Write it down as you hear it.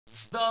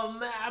The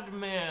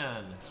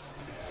Madman!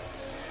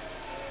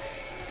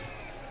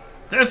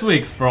 This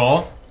week's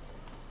Brawl,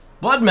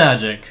 Blood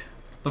Magic.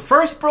 The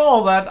first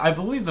Brawl I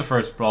believe the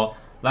first Brawl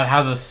that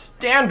has a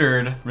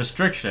standard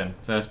restriction.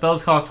 So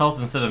spells cost health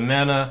instead of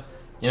mana.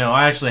 You know,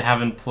 I actually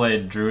haven't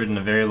played Druid in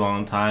a very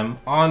long time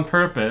on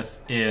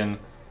purpose in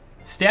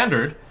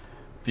standard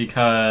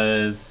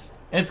because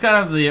it's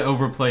kind of the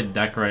overplayed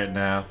deck right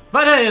now.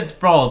 But hey, it's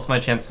Brawl, it's my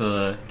chance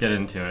to get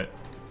into it.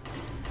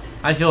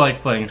 I feel like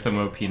playing some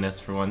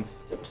OP-ness for once.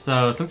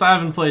 So, since I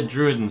haven't played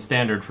Druid in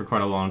standard for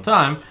quite a long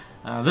time,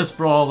 this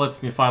Brawl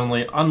lets me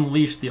finally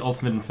unleash the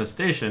Ultimate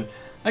Infestation,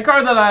 a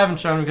card that I haven't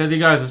shown because you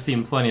guys have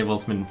seen plenty of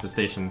Ultimate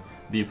Infestation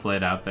be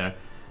played out there.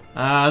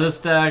 This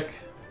deck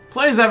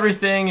plays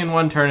everything in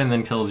one turn and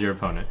then kills your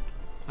opponent.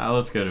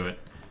 Let's go to it.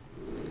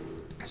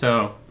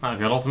 So, I've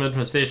got Ultimate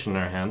Infestation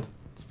in our hand.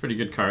 It's a pretty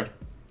good card.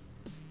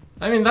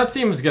 I mean, that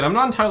seems good. I'm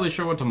not entirely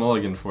sure what to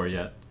mulligan for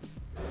yet.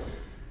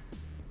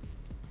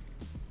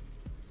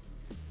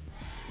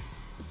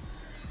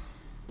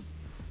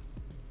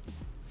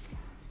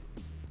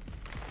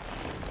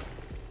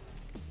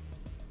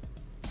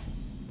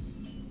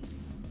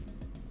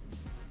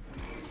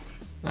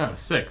 Oh,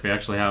 sick. We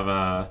actually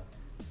have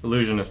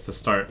Illusionist to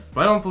start.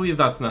 But I don't believe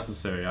that's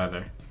necessary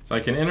either. So I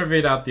can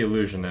Innervate out the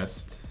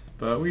Illusionist,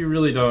 but we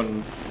really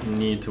don't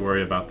need to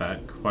worry about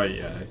that quite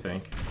yet, I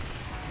think.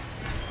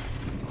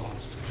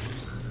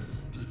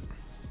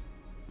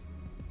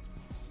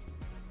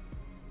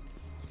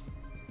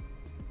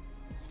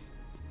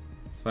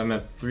 So I'm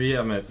at 3,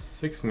 I'm at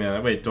 6 mana.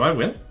 Wait, do I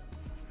win?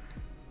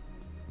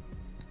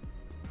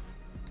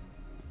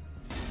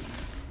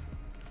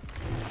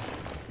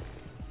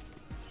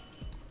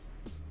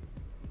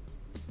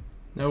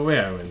 No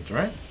way I win,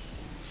 right?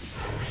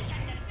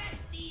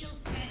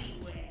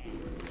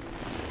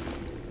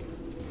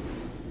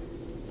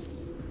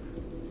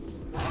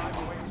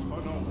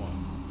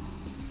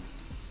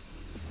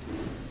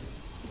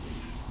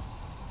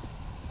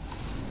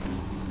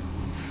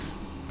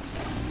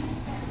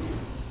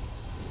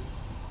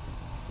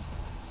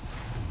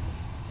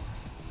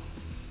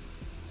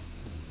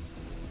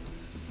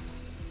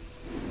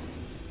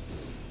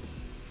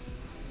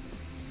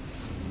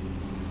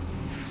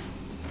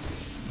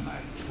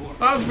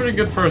 That was a pretty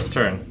good first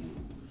turn.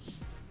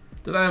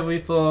 Did I have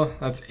lethal?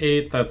 That's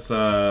 8, that's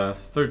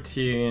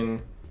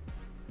 13.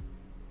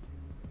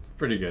 It's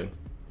pretty good.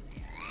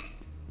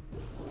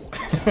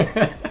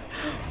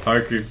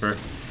 Power Creeper.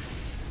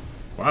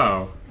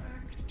 Wow.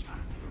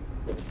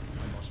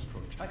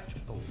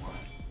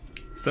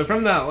 So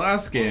from that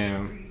last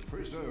game,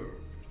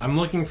 I'm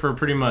looking for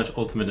pretty much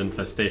Ultimate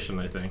Infestation,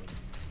 I think.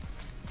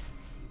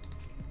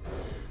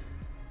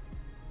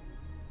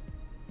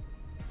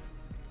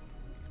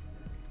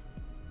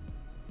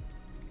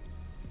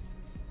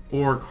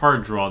 Or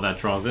card draw that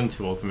draws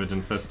into Ultimate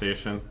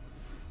Infestation.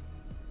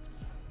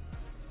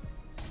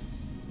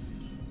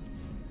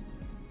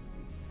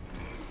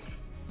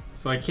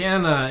 So I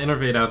can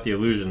Innervate out the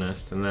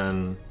Illusionist and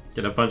then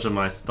get a bunch of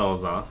my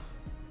spells off.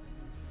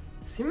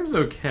 Seems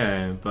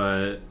okay,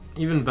 but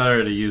even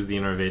better to use the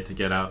Innervate to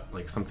get out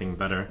like something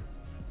better.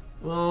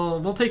 Well,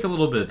 we'll take a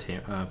little bit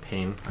of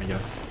pain, I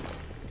guess.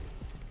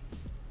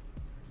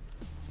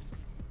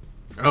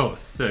 Oh,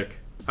 sick.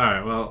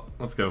 Alright, well,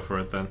 let's go for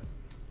it then.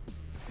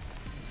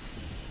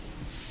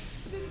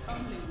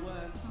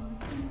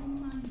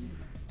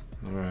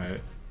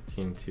 Alright,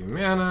 gain 2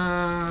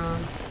 mana.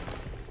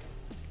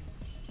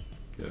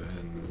 Let's go ahead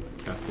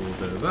and cast a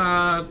little bit of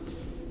that.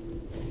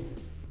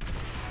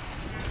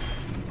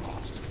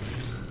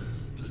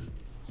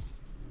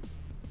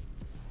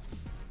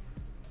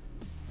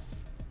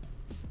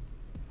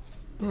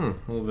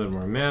 A little bit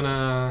more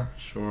mana,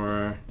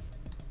 sure.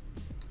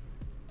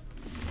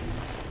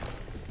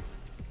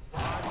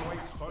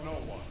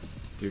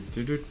 Do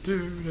do do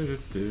do do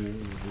do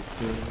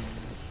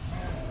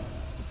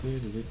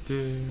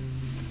do.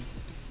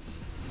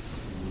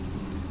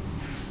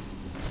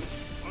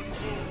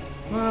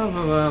 La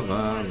la la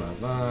la la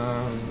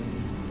la.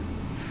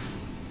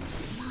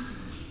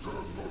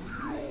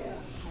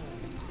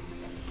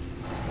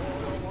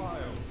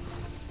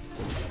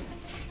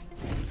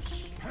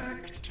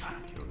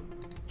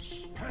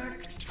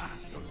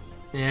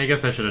 Yeah, I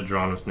guess I should have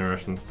drawn with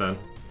Nourish instead.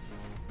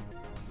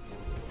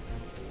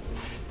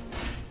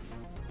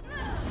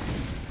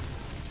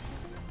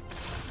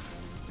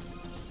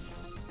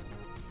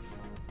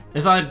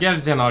 If I had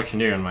gul'dan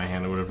Auctioneer in my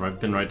hand, it would have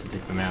been right to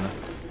take the mana.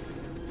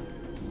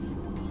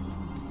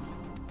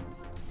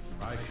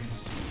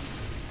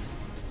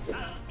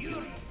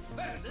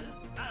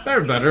 Is there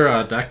a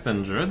better deck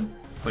than Druid?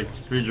 It's like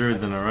 3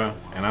 Druids in a row,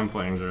 and I'm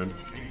playing Druid.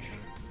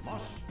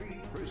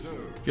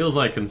 Feels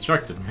like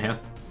constructed, man.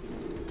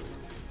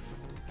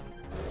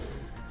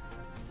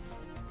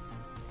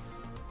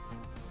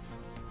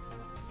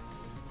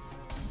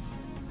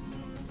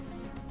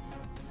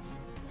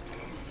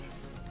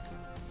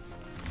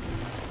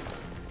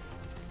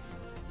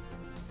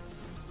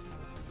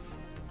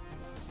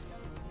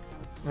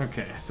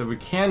 Okay, so we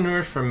can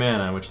Nourish for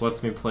mana, which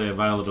lets me play a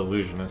Violet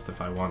Illusionist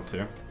if I want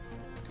to.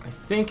 I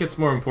think it's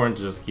more important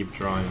to just keep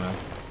drawing though.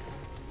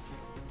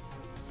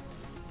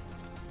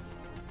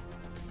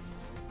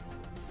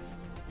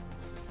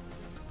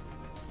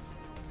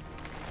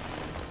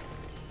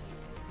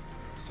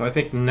 So I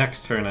think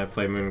next turn I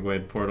play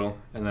Moonglade Portal,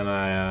 and then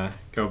I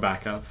go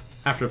back up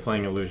after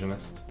playing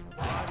Illusionist.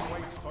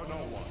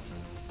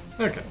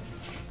 Okay.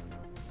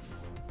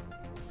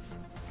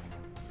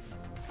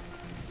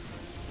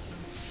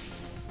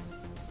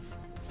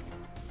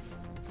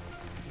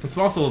 It's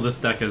possible this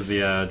deck has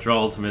the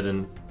draw ultimate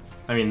and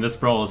this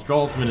brawl is draw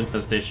ultimate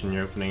infestation in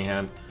your opening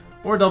hand,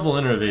 or double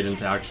innervate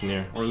into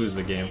Auctioneer, or lose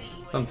the game.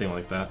 Something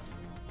like that.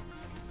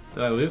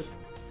 Did I lose?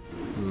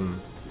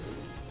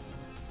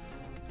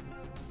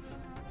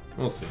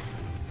 We'll see.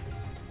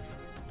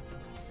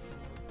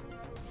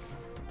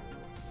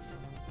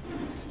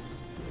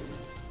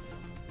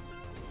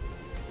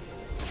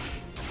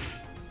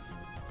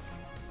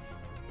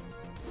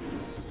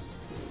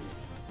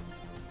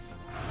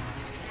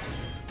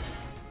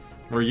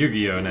 We're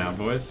Yu-Gi-Oh now,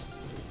 boys.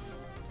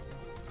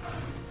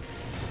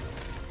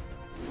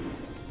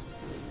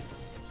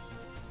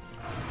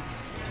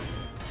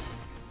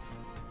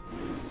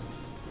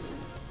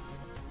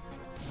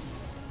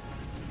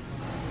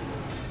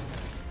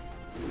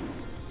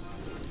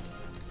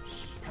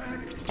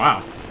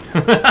 Wow.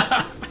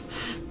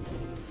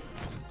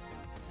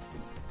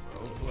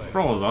 This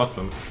brawl is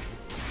awesome.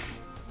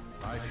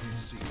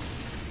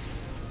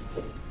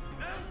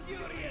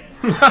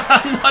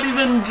 Not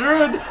even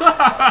Druid!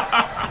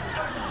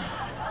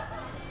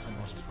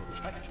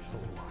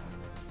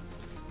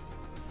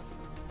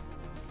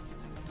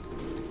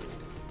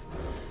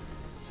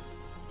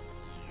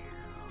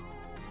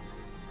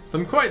 So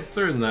I'm quite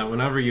certain that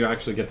whenever you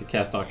actually get to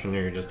cast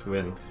Auctioneer, you just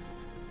win.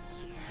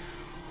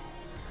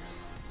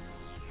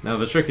 Now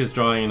the trick is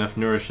drawing enough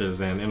Nourishes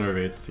and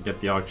Innervates to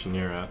get the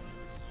Auctioneer out.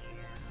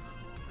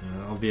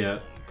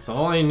 Albeit, so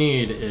all I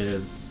need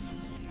is...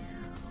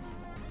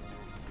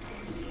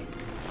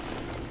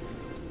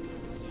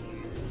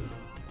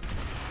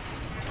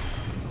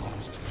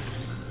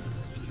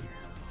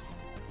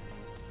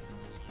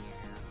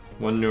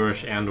 one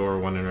Nourish and or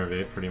one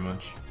Innervate, pretty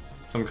much.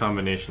 Some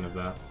combination of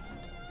that.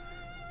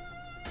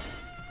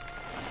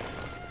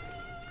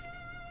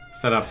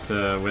 Set up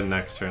to win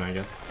next turn, I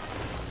guess.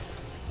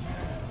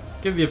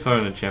 Give the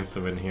opponent a chance to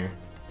win here.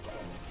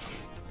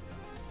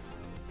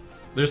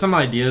 There's some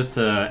ideas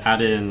to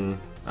add in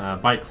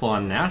Bite, Claw,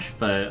 and Gnash,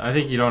 but I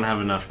think you don't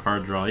have enough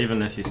card draw,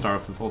 even if you start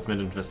off with Ultimate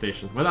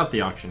Infestation, without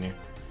the Auctioneer.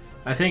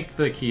 I think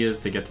the key is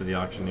to get to the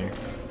Auctioneer.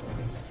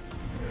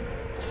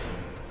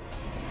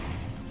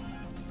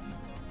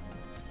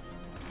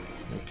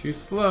 You're too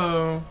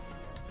slow.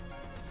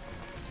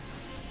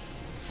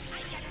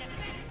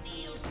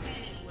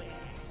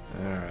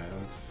 Alright,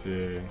 let's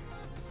see.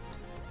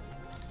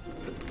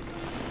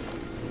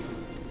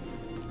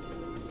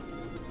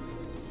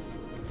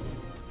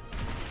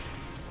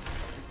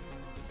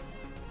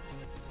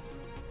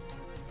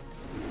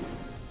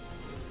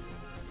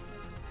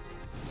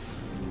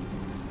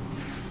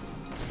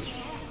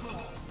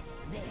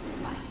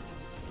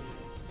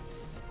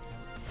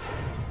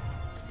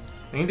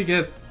 I need to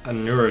get a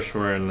Nourish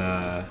or an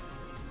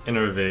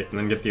Innervate and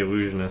then get the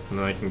Illusionist and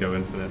then I can go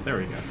infinite. There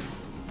we go.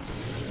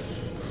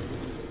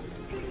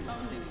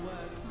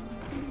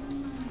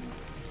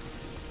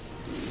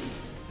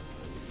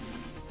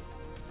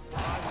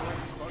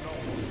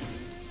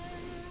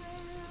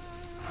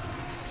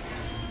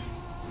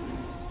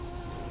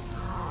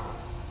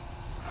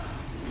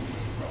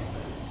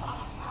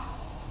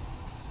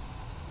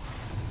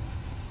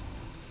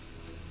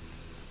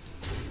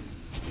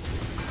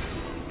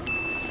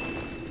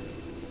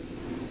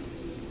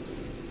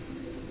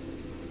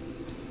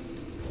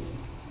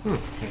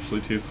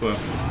 Actually too slow.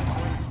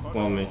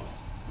 Well, me.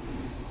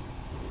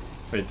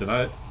 Wait, did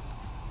I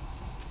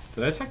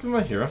attack with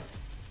my hero?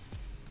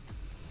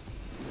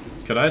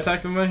 Could I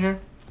attack with my hero?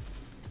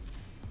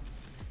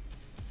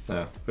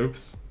 No.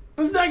 Oops.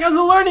 This deck has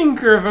a learning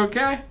curve,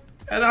 okay?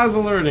 It has a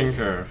learning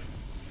curve.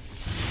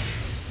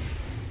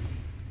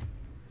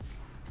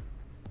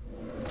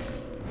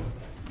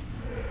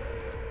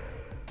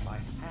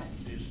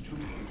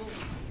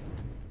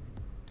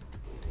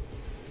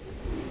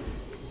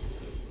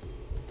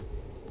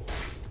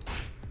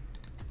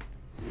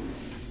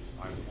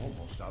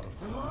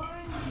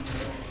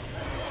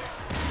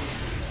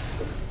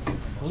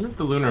 I wonder if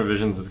the Lunar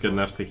Visions is good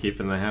enough to keep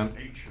in the hand.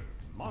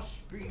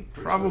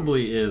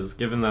 Probably is,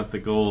 given that the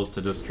goal is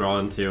to just draw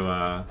into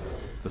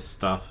the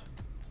stuff.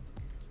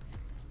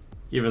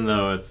 Even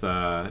though it's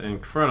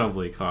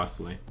incredibly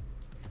costly.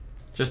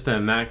 Just to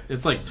max,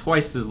 it's like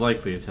twice as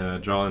likely to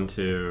draw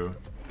into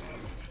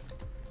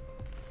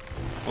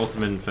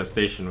Ultimate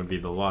Infestation would be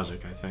the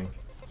logic, I think.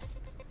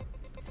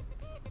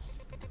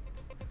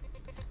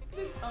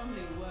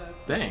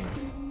 Dang.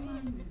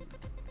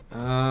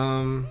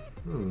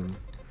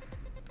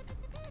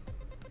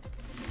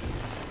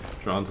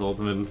 Drawn to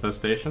Ultimate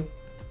Infestation?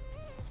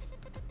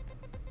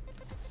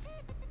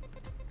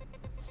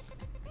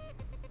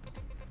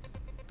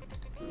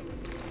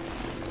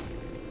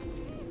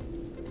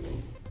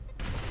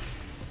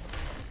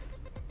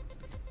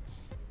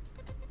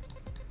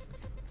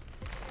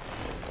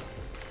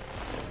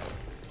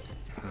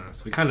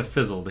 So we kind of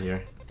fizzled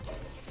here.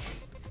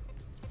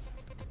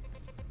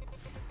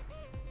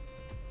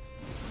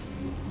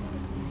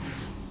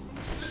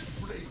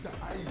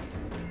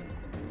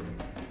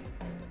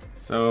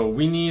 So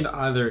we need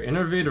either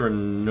Innervate or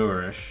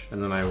Nourish,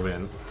 and then I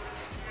win.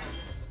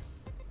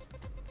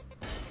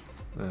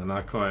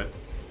 Not quite.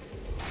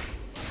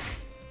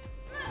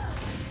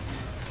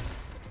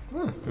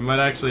 We might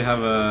actually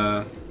have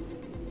a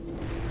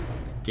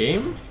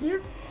game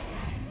here?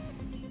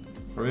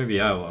 Or maybe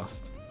I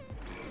lost.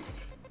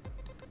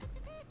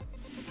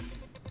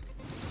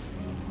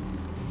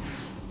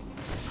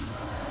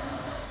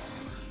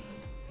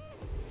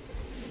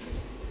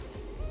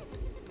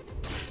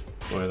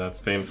 Boy, that's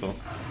painful.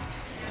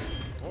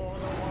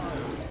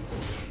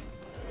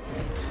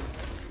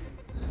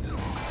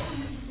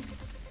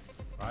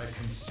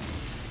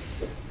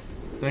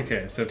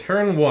 Okay, so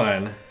turn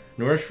 1.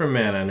 Nourish for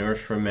mana, nourish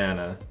for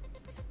mana.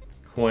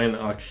 Coin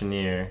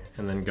Auctioneer,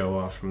 and then go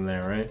off from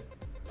there, right?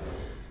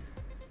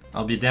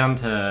 I'll be down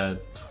to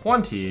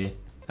 20,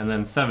 and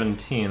then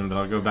 17, but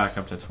I'll go back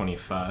up to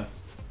 25.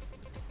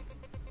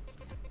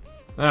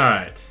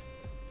 Alright.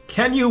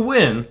 Can you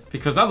win?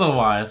 Because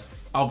otherwise,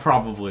 I'll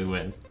probably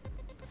win.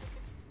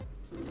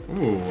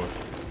 Ooh.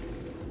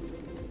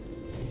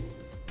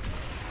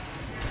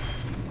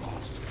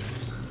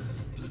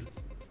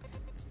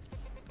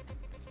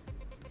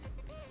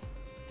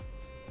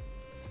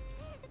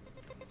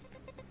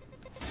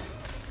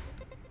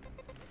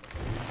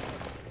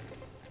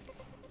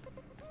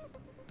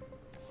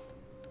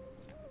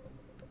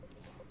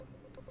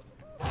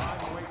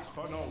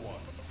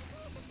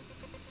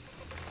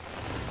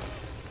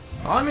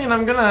 Well, I mean,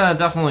 I'm gonna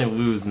definitely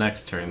lose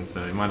next turn,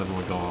 so you might as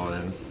well go all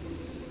in.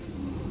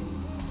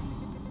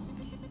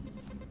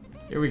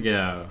 Here we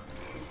go.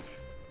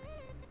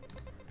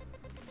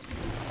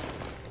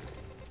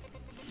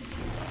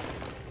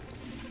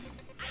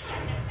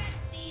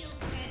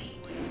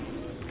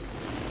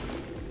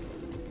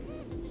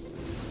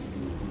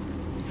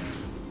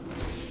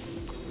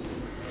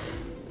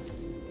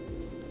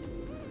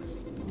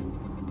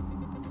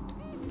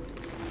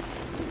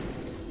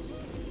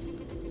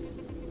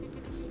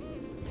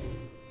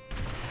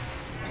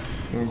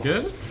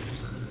 Good?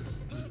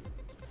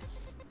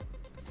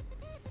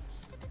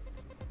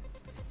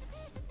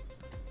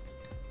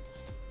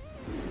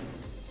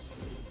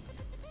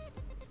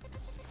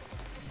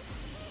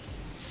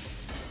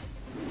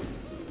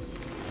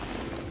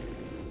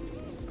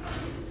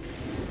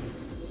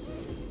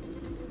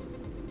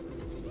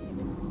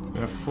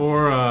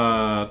 For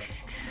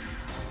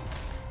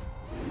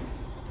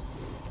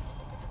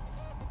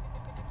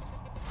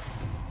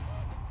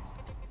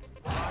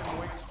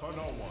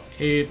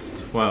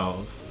 8,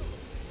 12.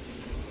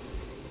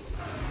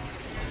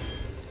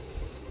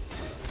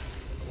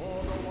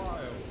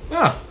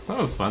 Ah, that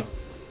was fun.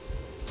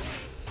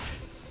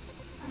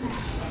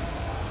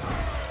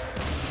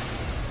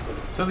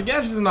 So the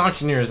Gadgets and the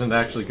Auctioneer isn't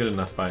actually good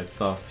enough by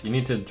itself. You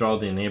need to draw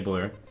the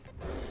Enabler.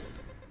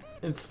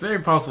 It's very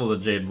possible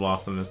that Jade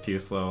Blossom is too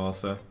slow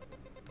also.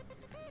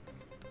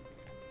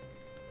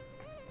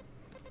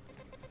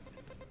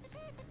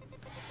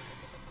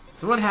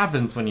 So what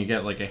happens when you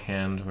get like a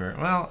hand where,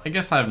 well, I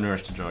guess I have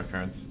Nourish to draw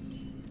cards.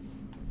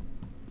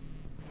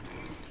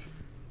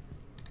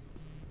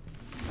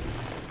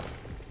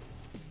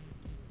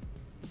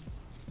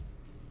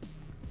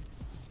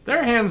 There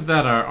are hands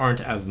that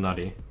aren't as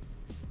nutty.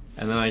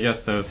 And then I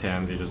guess those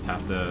hands you just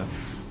have to...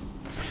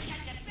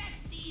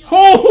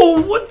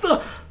 Oh, what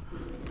the...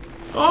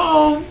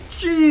 Oh,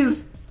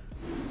 jeez!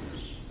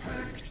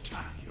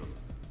 Spectacular.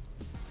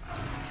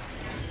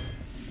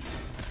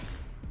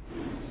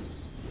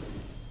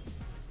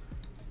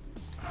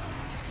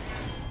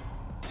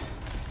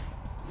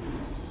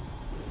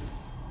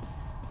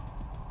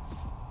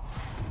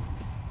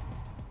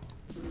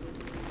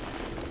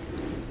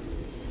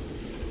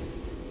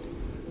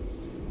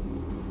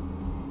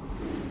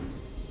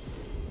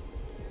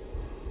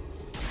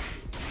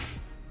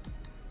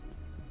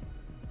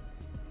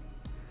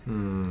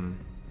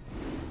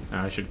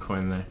 I should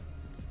coin there.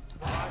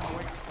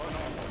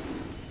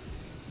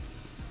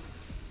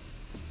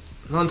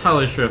 I'm not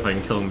entirely sure if I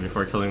can kill him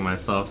before killing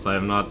myself, so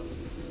I'm not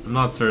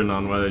certain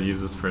on whether to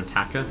use this for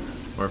Attacka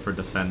or for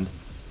Defend.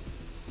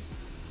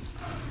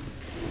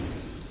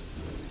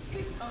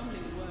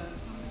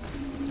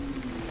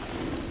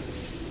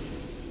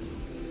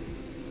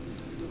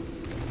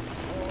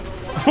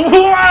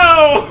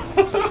 Wow!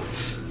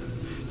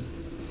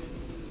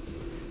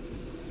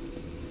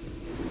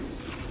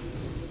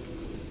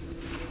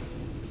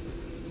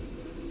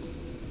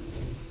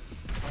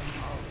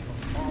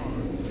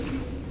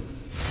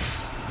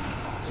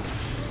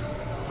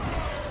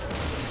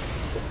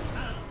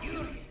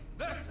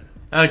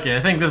 Okay,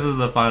 I think this is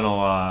the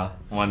final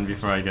one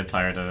before I get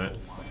tired of it.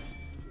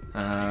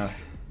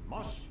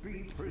 Must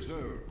be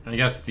preserved. I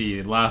guess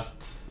the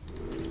last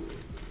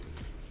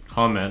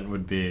comment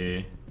would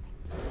be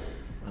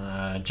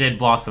Jade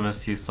Blossom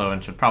is too slow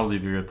and should probably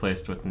be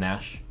replaced with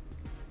Nash.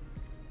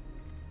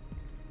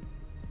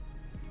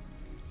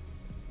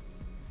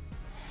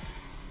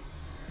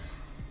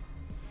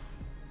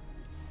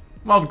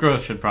 Wealth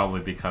growth should probably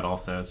be cut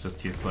also, it's just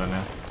too slow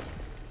now.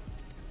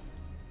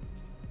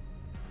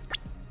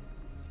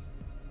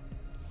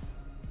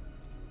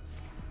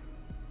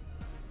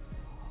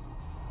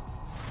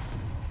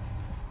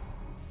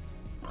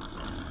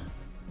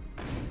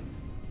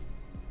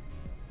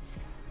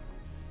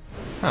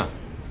 Huh.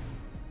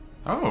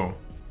 Oh.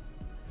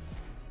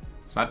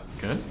 Is that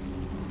good?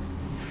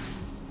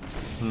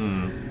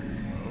 Hmm.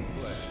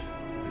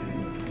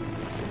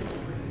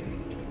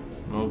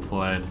 Well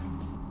played.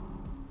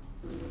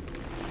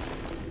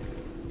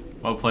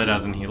 Well played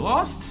as in he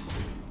lost?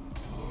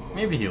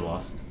 Maybe he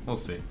lost. We'll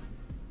see.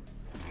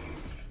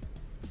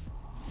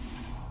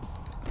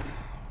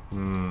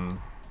 Hmm.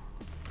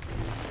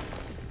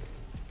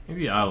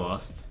 Maybe I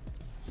lost.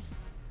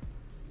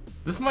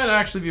 This might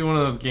actually be one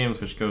of those games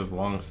which goes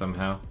long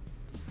somehow.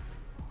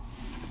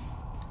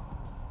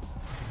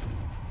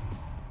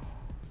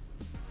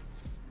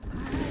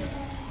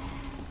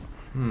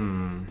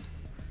 Hmm.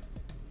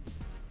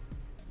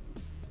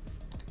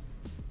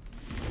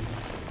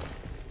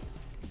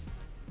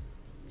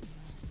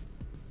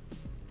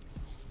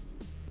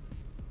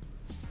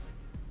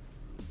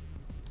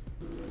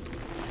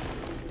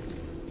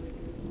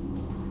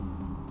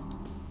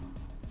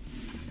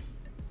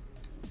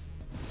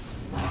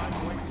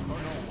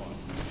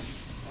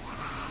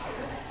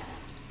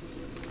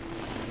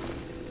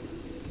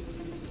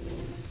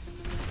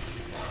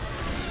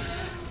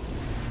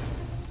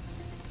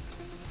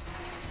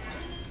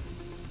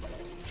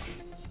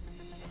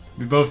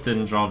 We both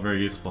didn't draw very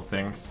useful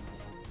things,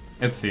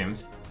 it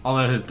seems.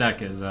 Although his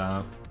deck is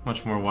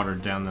much more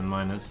watered down than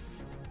mine is.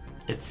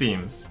 It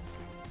seems.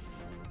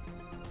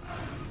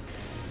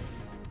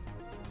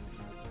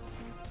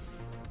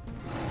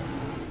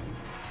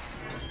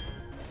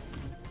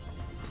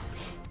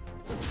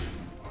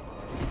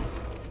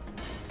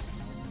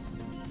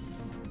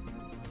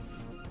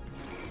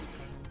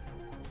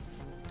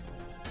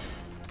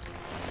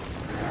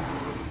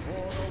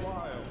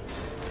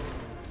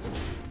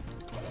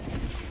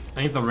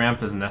 I think the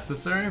ramp is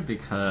necessary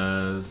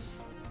because...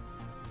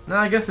 No,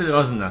 I guess it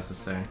wasn't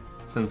necessary,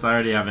 since I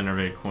already have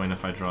Innervate Coin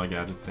if I draw a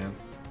Gadget Sand.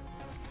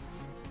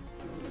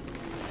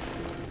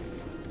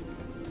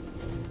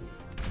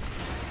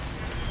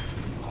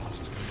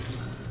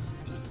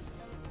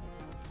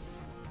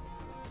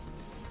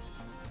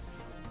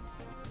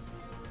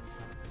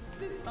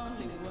 This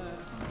only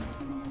works on a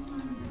single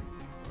one.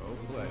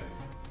 Go play.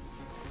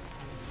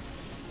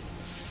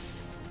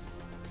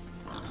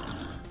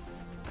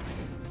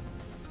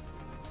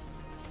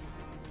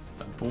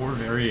 Boar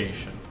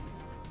variation.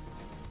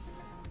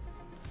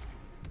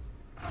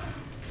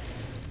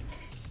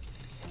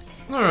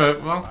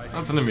 Alright, well,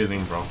 that's an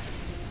amusing brawl.